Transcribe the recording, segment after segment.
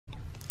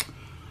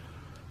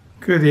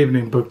Good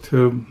evening,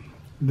 BookTube.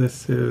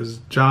 This is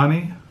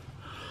Johnny.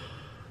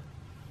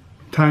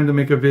 Time to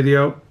make a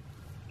video.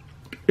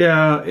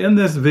 Yeah, in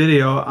this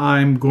video,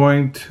 I'm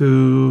going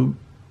to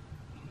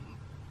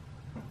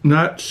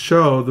not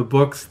show the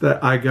books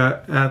that I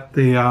got at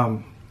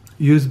the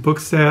used book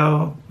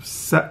sale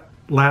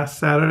last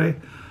Saturday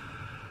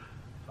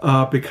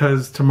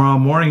because tomorrow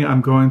morning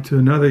I'm going to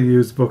another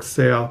used book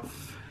sale,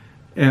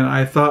 and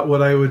I thought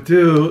what I would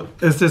do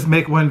is just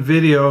make one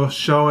video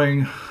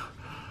showing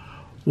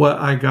what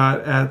I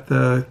got at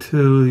the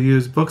two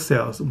used book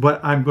sales. What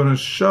I'm going to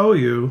show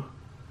you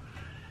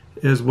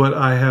is what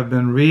I have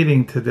been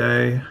reading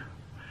today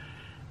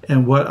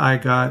and what I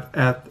got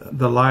at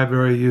the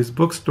library used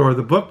bookstore,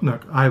 the Book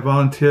Nook. I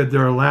volunteered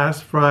there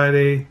last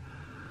Friday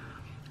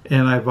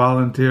and I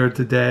volunteered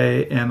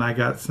today, and I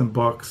got some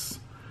books.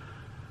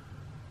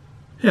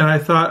 And I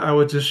thought I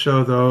would just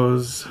show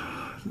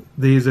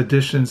these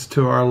additions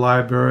to our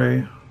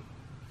library.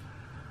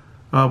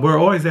 We're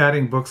always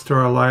adding books to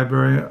our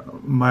library.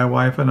 My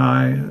wife and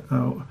I,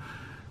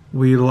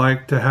 we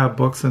like to have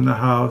books in the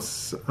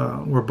house.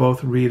 We're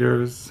both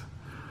readers.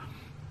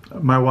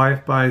 My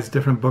wife buys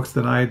different books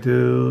than I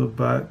do,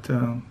 but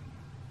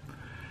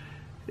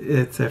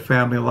it's a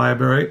family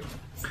library.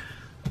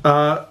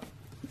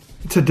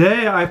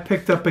 Today I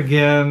picked up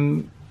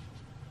again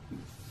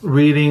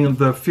reading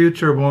The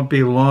Future Won't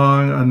Be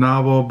Long, a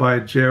novel by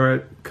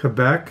Jarett,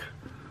 Kobek.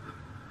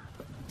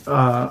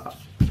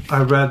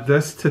 I read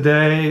this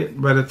today,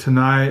 read it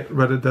tonight,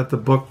 read it at the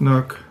Book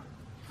Nook.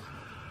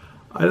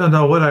 I don't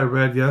know what I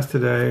read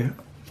yesterday.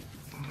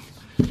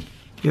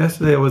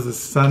 Yesterday was a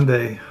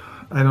Sunday.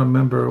 I don't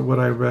remember what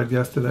I read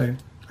yesterday.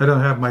 I don't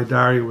have my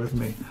diary with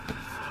me.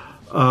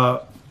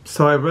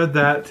 So I read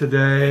that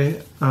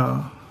today.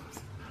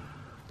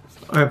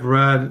 I've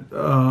read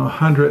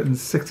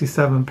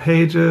 167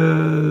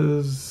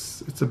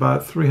 pages. It's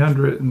about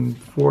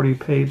 340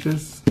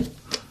 pages.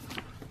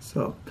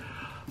 So,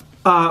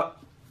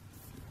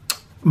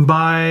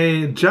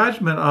 my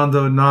judgment on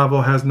the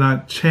novel has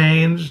not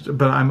changed,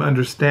 but I'm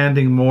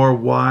understanding more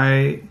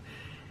why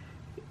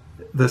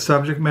the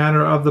subject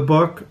matter of the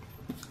book.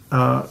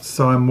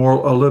 So I'm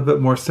a little bit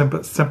more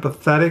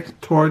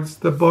sympathetic towards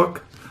the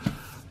book,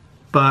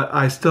 but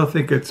I still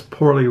think it's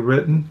poorly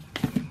written.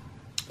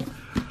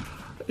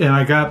 And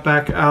I got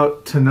back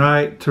out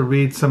tonight to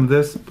read some of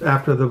this.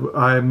 After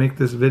I make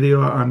this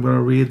video, I'm going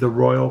to read The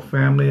Royal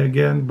Family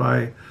again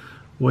by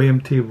William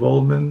T.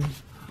 Vollmann.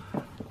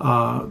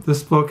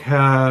 This book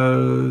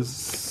has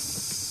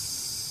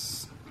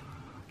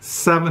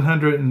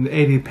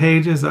 780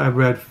 pages. I've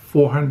read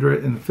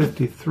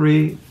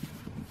 453.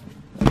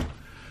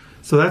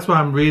 So that's what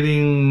I'm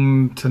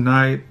reading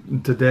tonight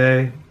and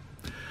today.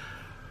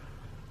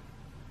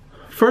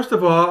 First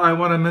of all, I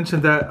want to mention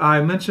that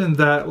I mentioned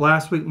that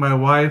last week my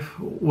wife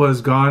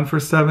was gone for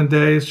 7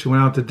 days. She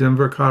went out to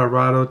Denver,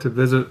 Colorado to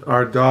visit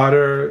our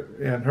daughter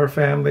and her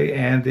family,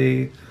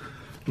 Andy,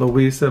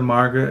 Louisa,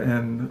 Margaret,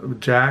 and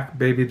Jack,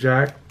 baby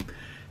Jack.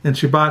 And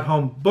she brought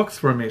home books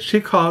for me. She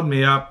called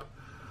me up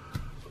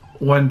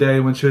one day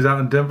when she was out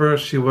in Denver.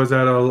 She was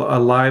at a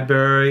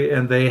library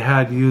and they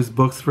had used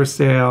books for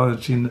sale,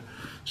 and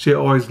she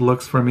always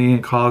looks for me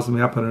and calls me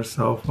up on her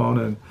cell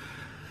phone,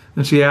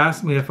 and she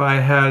asked me if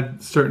I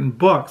had certain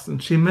books,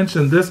 and she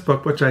mentioned this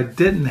book, which I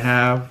didn't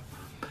have,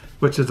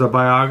 which is a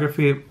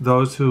biography.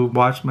 Those who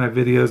watch my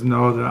videos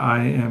know that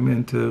I am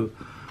into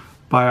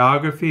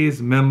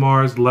biographies,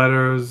 memoirs,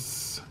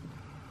 letters,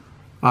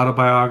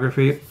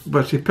 autobiography.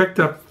 But she picked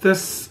up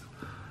this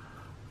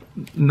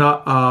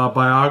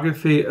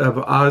biography of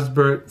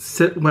Osbert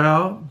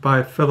Sitwell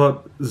by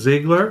Philip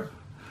Ziegler.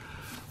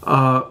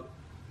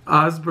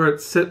 Osbert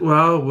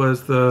Sitwell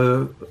was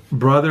the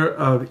brother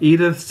of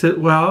Edith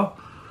Sitwell.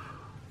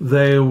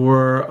 They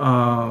were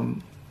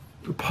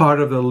part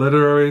of the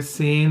literary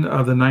scene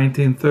of the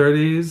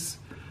 1930s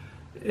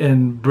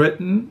in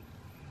Britain.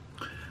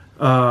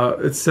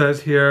 It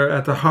says here,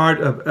 at the heart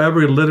of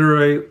every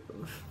literary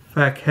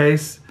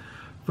fracas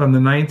from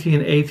the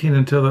 1918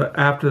 until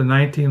after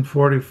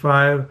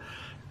 1945,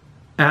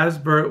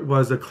 Osbert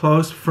was a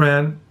close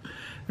friend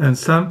and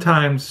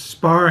sometimes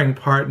sparring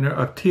partner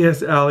of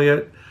T.S.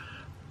 Eliot,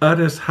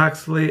 Aldous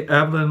Huxley,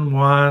 Evelyn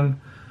Waugh,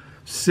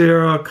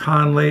 Cyril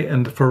Connolly,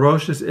 and the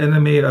ferocious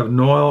enemy of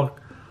Noel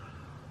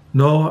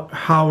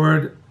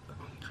Howard,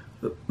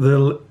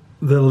 the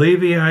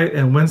Levite,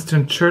 and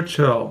Winston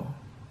Churchill.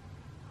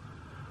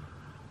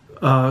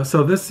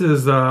 So this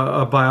is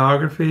a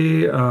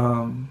biography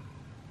of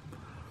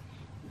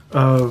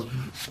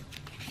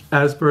Osbert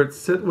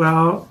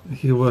Sitwell.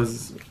 He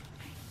was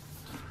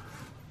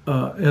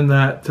in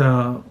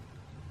that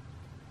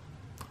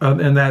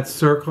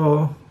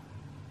circle.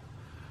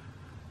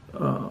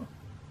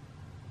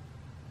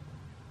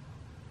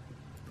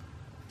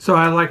 So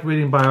I like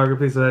reading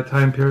biographies at that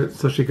time period,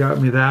 so she got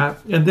me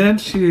that. And then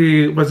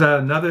she was at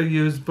another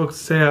used book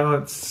sale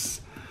at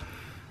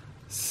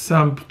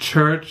some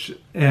church,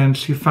 and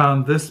she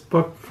found this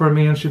book for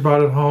me and she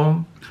brought it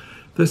home.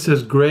 This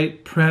is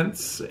Great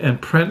Prints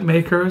and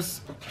Printmakers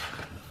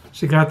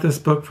She got this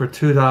book for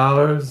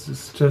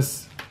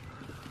 $2.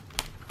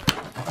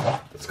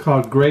 It's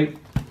called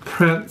Great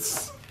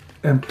Prints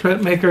and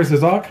Printmakers.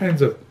 There's all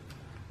kinds of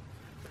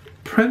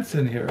prints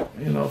in here,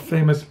 you know,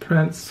 famous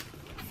prints,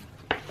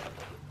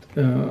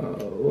 you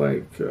know,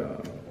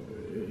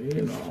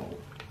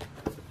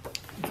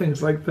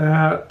 things like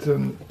that,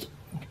 and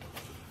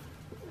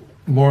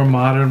more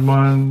modern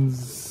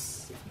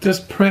ones.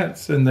 Just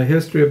prints and the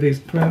history of these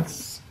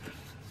prints.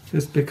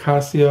 This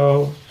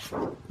Picasso.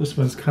 This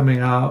one's coming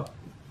out.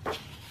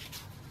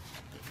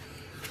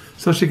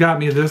 So she got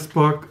me this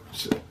book.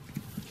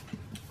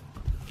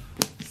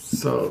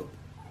 So,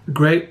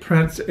 Great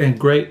Prints and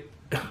Great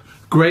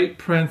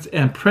Prints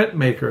and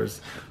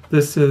Printmakers.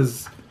 This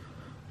is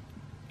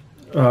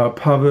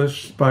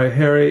published by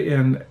Harry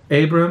N.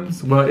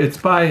 Abrams. Well, it's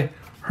by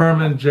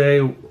Herman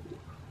J.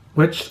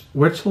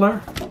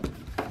 Wichler.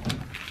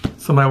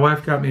 So my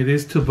wife got me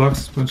these 2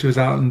 books when she was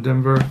out in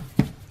Denver.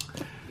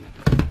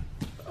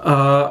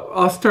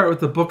 I'll start with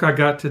the book I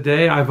got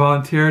today. I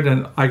volunteered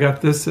and I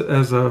got this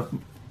as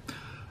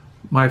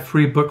my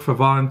free book for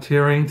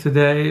volunteering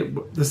today.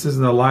 This is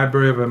in the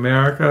Library of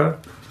America.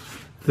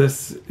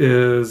 This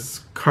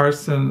is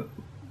Carson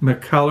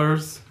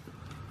McCullers'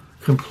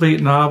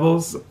 complete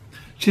novels.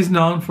 She's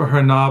known for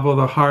her novel,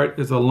 The Heart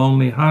is a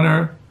Lonely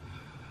Hunter.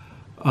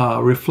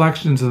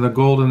 Reflections in the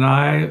Golden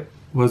Eye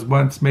was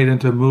once made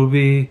into a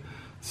movie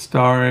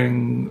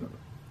starring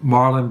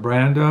Marlon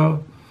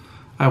Brando.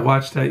 I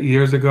watched that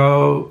years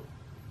ago.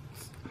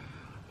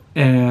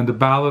 And The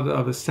Ballad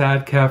of a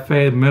Sad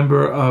Cafe,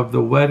 Member of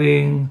the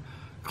Wedding,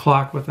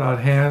 Clock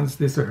Without Hands.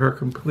 These are her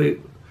complete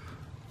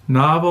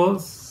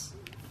novels.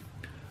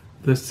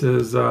 This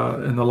is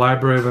in the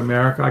Library of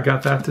America. I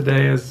got that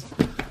today as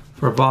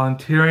for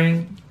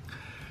volunteering.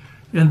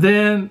 And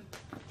then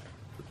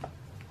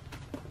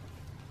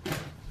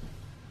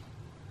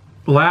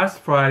last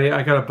Friday,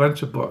 I got a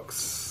bunch of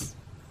books.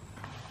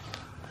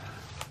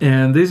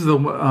 And these are the,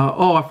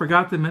 oh, I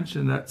forgot to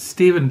mention that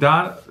Steve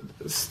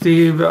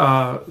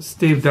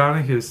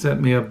Donahue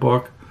sent me a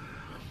book.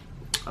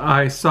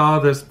 I saw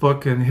this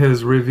book in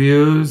his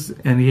reviews,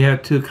 and he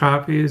had 2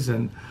 copies,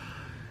 and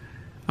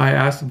I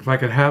asked him if I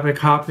could have a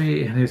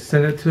copy, and he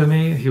sent it to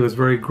me. He was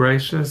very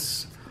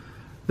gracious.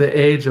 The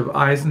Age of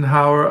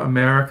Eisenhower,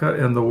 America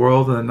and the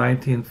World in the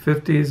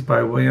 1950s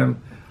by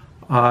William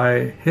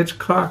I.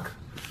 Hitchcock.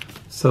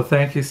 So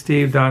thank you,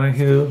 Steve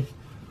Donahue.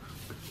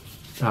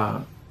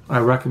 I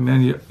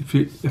recommend you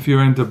if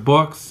you're into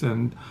books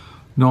and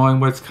knowing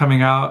what's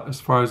coming out as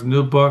far as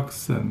new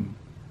books, and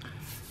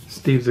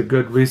Steve's a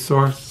good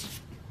resource.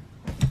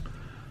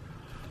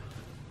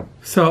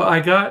 So I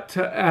got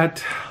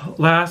at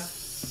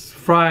last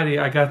Friday,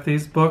 I got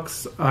these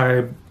books.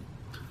 I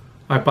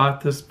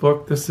bought this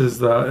book. This is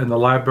in the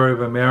Library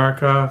of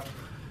America.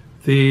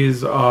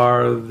 These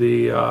are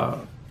the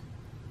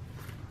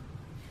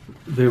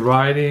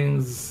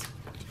writings,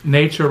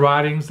 nature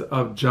writings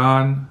of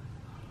John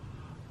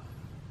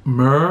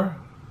Muir.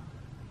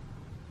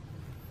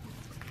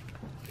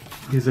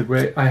 He's a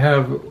great, I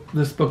have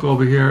this book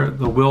over here,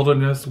 The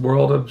Wilderness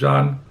World of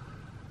John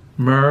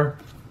Muir,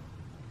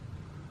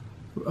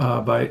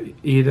 by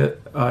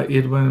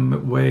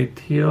Edwin Wade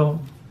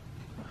Teal.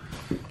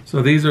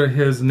 So these are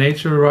his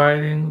nature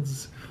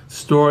writings,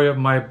 Story of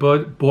My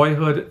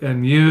Boyhood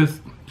and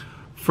Youth,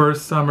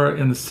 First Summer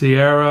in the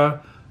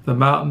Sierra, The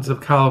Mountains of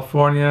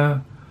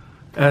California,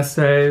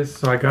 essays.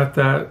 So I got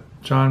that,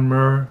 John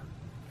Muir.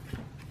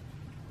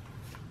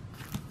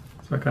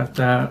 So I got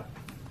that.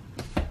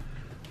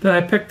 Then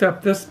I picked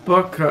up this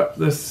book.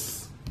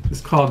 This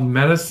is called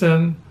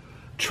Medicine,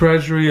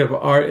 Treasury of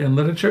Art and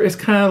Literature. It's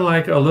kind of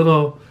like a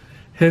little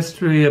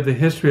history of the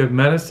history of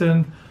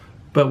medicine,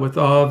 but with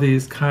all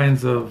these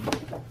kinds of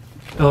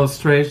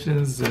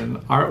illustrations and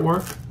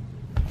artwork.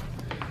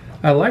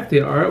 I like the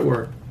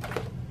artwork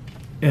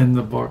in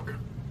the book.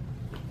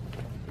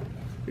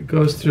 It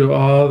goes through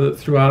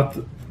throughout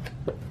the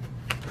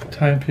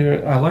time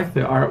period. I like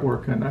the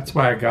artwork, and that's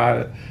why I got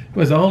it. It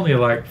was only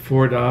like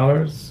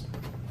 $4.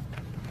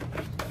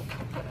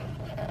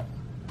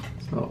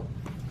 So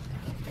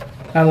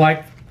I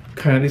like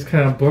these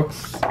kind of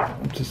books.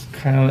 I'm just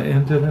kind of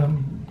into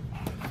them.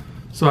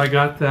 So I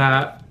got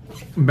that,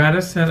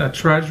 Medicine, A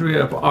Treasury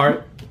of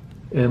Art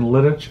and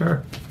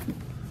Literature.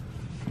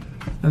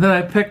 And then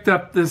I picked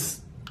up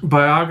this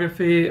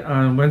biography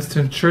on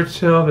Winston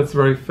Churchill that's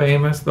very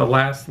famous, The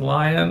Last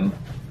Lion.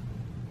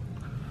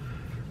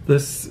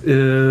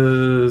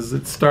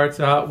 It starts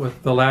out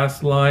with The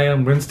Last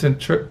Lion,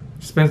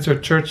 Spencer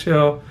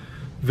Churchill,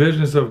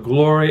 Visions of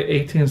Glory,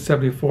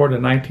 1874 to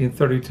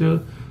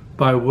 1932,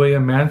 by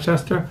William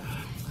Manchester.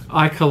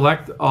 I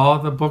collect all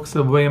the books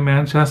of William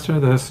Manchester,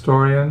 the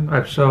historian.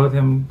 I've showed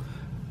him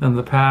in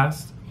the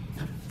past.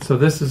 So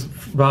this is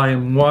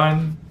volume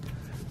 1,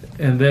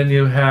 and then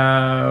you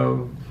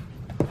have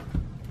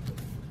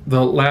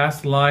The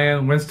Last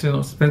Lion,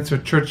 Winston Spencer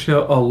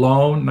Churchill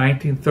Alone,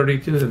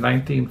 1932 to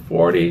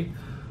 1940,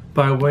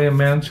 by William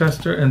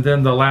Manchester, and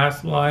then The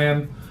Last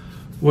Lion,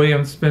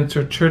 William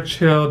Spencer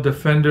Churchill,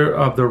 Defender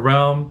of the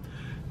Realm,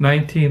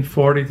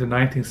 1940 to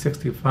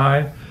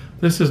 1965.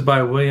 This is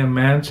by William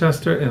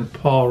Manchester and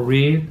Paul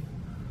Reed.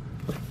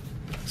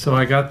 So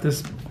I got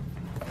this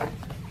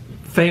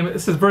famous,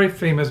 this is a very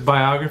famous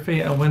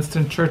biography of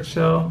Winston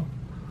Churchill.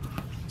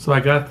 So I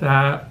got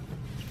that.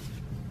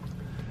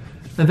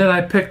 And then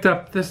I picked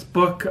up this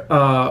book,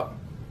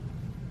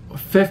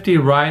 50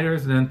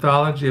 Writers, an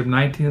anthology of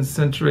 19th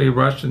century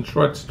Russian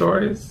short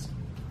stories.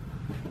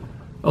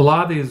 A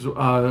lot of these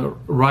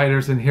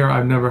writers in here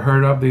I've never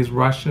heard of, these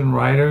Russian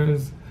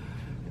writers.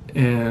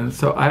 And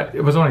so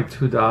it was only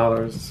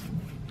 $2.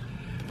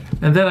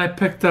 And then I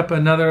picked up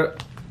another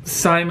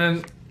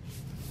Simon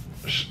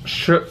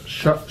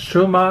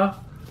Schuma,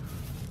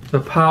 The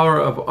Power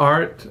of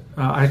Art.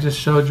 I just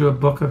showed you a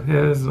book of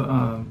his.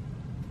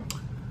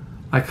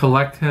 I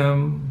collect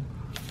him.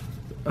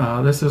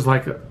 This is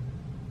like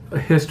a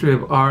history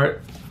of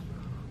art.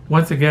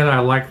 Once again, I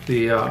like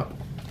the a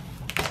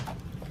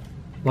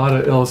lot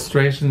of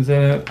illustrations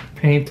in it,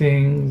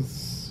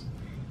 paintings.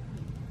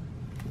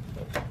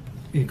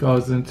 He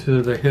goes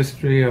into the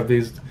history of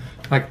these,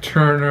 like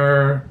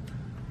Turner,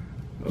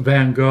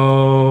 Van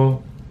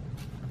Gogh.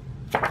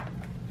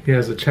 He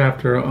has a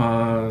chapter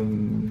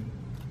on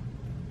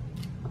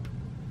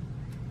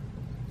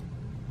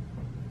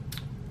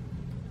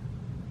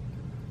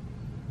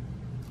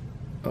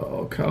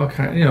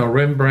okay, you know,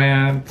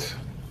 Rembrandt,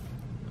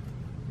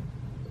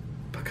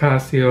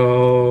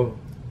 Picasso.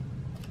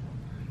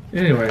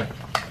 Anyway,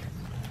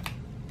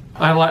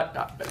 I like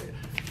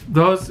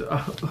those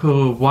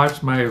who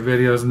watch my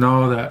videos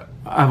know that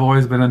I've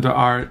always been into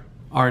art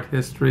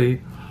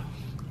history.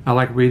 I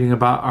like reading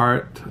about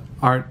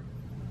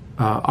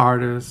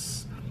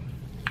artists.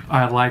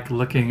 I like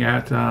looking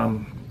at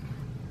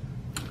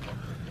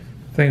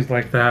things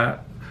like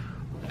that.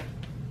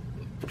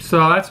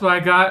 So that's what I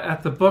got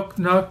at the Book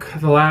Nook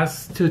the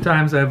last 2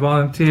 times I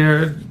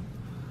volunteered.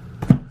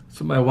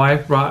 So my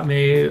wife brought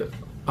me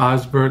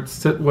Osbert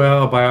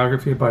Sitwell, a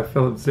biography by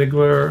Philip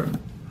Ziegler.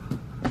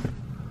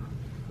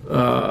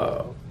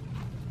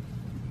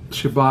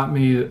 She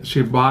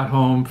brought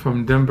home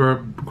from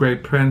Denver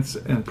great prints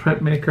and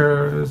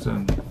printmakers,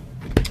 and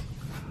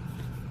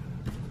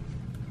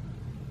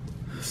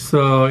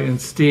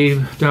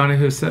Steve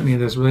Donahue sent me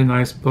this really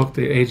nice book,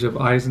 The Age of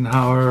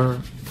Eisenhower.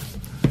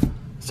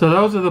 So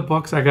those are the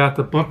books I got.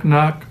 The Book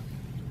Nook,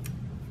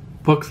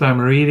 books I'm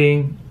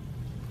reading,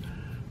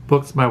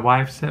 books my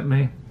wife sent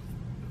me.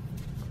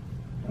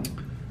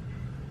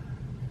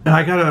 And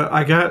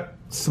I got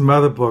some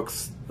other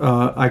books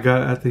I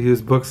got at the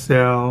used book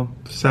sale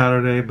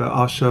Saturday, but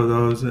I'll show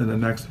those in the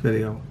next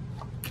video.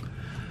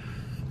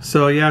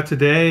 So yeah,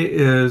 today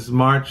is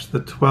March the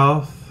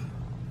 12th.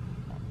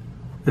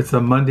 It's a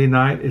Monday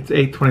night. It's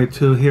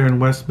 8:22 here in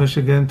West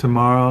Michigan.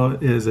 Tomorrow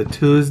is a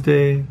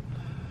Tuesday.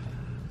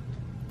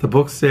 The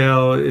book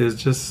sale is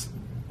just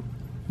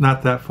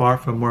not that far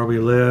from where we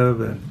live,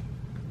 and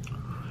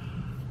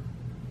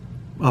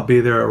I'll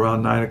be there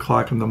around 9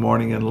 o'clock in the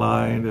morning in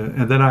line,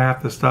 and then I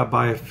have to stop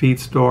by a feed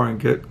store and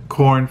get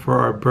corn for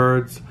our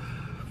birds,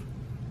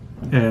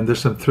 and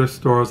there's some thrift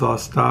stores I'll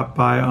stop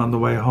by on the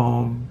way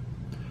home.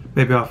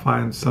 Maybe I'll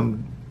find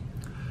something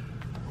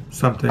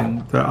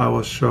that I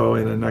will show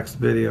in the next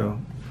video.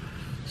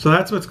 So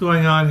that's what's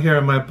going on here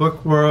in my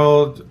book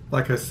world.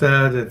 Like I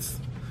said,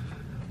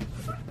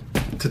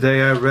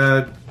 today I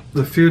read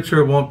The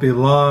Future Won't Be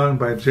Long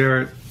by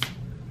Jarett,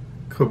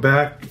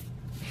 Kobek.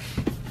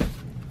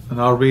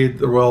 And I'll read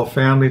The Royal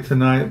Family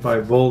tonight by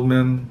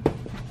Vollmann.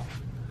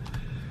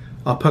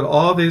 I'll put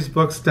all these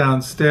books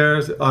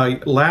downstairs.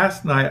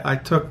 Last night I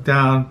took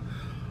down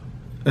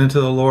into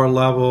the lower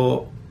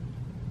level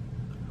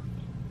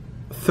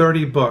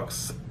 30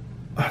 books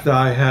that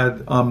I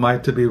had on my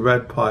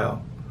to-be-read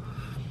pile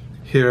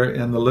here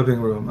in the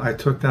living room. I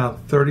took down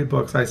 30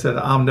 books. I said,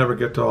 I'll never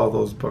get to all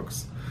those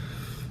books.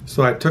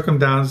 So I took them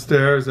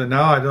downstairs, and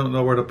now I don't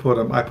know where to put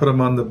them. I put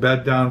them on the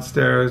bed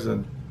downstairs,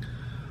 and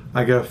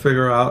I got to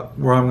figure out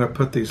where I'm going to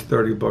put these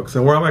 30 books.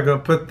 And where am I going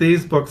to put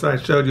these books I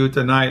showed you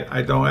tonight?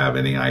 I don't have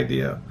any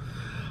idea.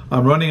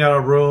 I'm running out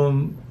of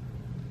room.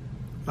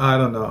 I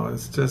don't know.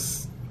 It's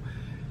just,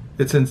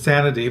 it's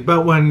insanity.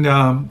 But when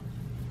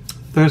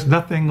there's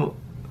nothing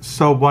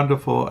so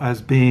wonderful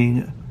as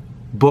being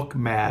book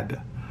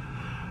mad.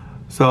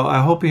 So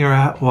I hope you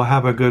will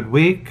have a good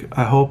week.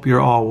 I hope you're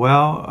all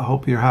well. I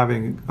hope you're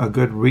having a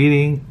good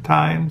reading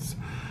times.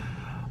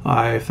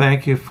 I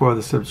thank you for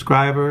the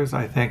subscribers.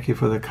 I thank you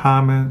for the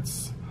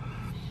comments.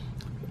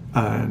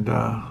 And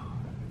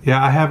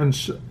yeah, I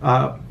haven't,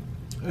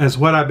 as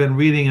what I've been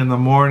reading in the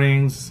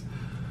mornings.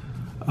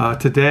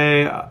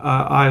 Today,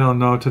 I don't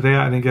know. Today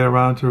I didn't get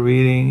around to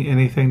reading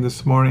anything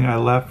this morning. I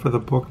left for the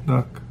Book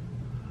Nook.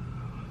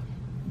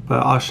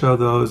 But I'll show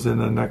those in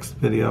the next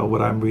video,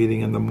 what I'm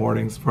reading in the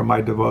mornings for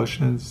my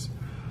devotions,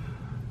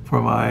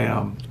 for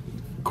my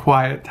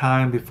quiet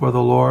time before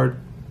the Lord.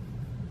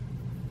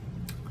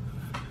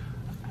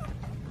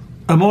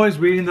 I'm always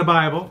reading the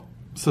Bible,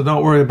 so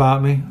don't worry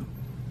about me.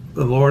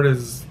 The Lord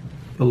is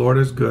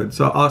good.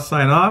 So I'll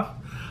sign off.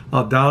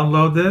 I'll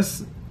download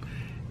this,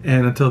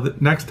 and until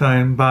next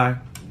time, bye.